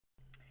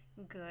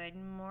Good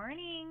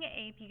morning,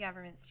 AP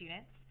Government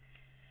students.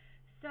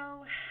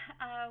 So,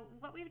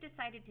 what we've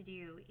decided to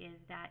do is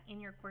that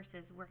in your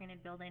courses, we're going to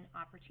build in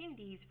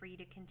opportunities for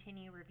you to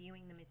continue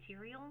reviewing the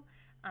material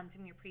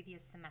from your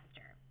previous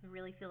semester. We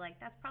really feel like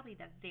that's probably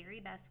the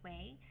very best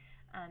way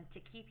to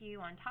keep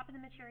you on top of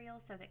the material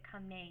so that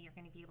come May, you're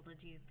going to be able to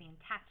do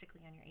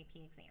fantastically on your AP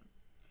exam.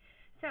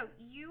 So,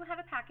 you have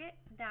a packet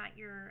that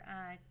your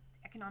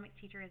economics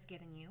teacher has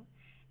given you.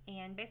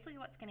 And basically,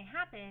 what's going to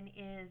happen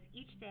is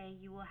each day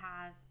you will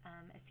have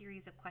a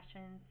series of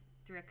questions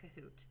through a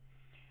Kahoot.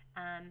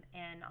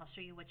 And I'll show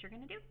you what you're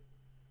going to do.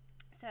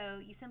 So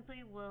you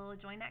simply will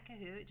join that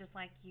Kahoot just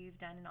like you've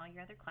done in all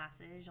your other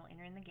classes. You'll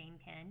enter in the game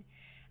pin,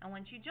 and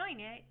once you join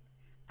it,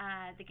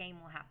 the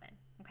game will happen.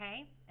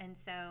 Okay? And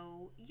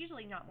so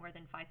usually not more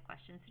than 5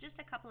 questions, so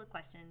just a couple of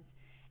questions.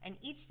 And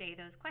each day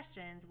those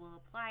questions will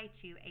apply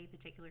to a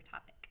particular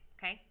topic.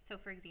 Okay? So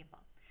for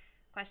example,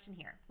 question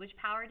here: which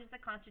power does the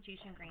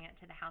Constitution grant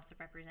to the House of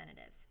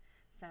Representatives?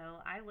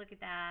 So I look at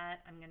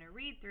that, I'm going to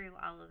read through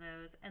all of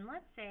those, and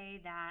let's say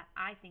that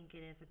I think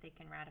it is that they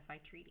can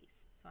ratify treaties.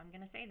 So I'm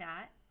going to say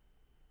that.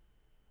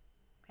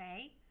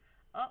 Okay.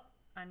 Oh,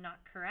 I'm not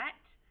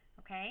correct.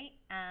 Okay.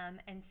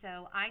 And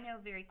so I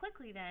know very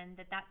quickly then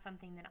that that's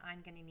something that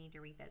I'm going to need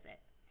to revisit.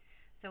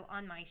 So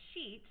on my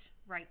sheet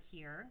right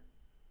here,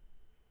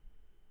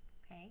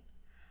 okay,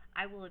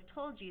 I will have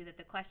told you that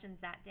the questions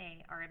that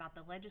day are about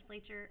the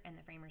legislature and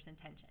the framers'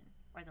 intention,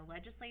 or the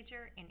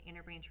legislature and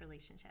interbranch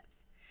relationships.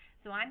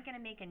 So I'm going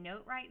to make a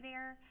note right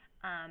there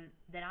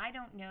that I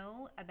don't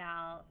know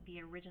about the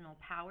original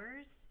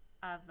powers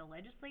of the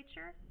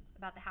legislature,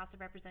 about the House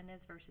of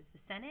Representatives versus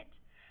the Senate.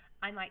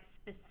 I might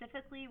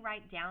specifically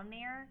write down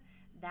there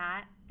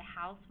that the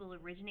House will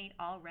originate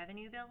all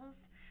revenue bills,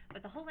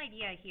 but the whole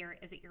idea here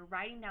is that you're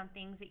writing down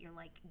things that you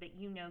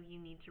know you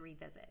need to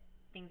revisit,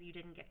 things you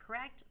didn't get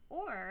correct,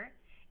 or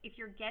if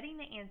you're getting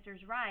the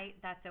answers right,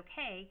 that's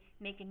okay.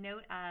 Make a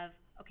note of,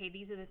 okay,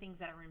 these are the things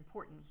that are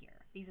important here.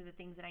 These are the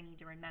things that I need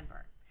to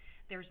remember.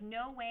 There's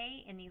no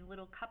way in these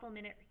little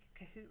couple-minute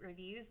Kahoot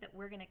reviews that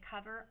we're going to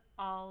cover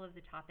all of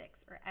the topics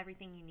or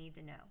everything you need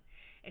to know.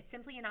 It's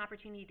simply an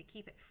opportunity to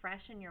keep it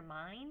fresh in your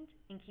mind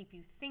and keep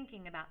you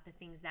thinking about the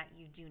things that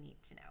you do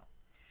need to know.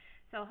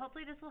 So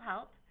hopefully this will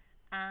help.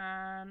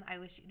 I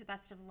wish you the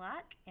best of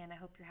luck, and I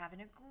hope you're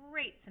having a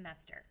great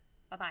semester.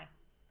 Bye-bye.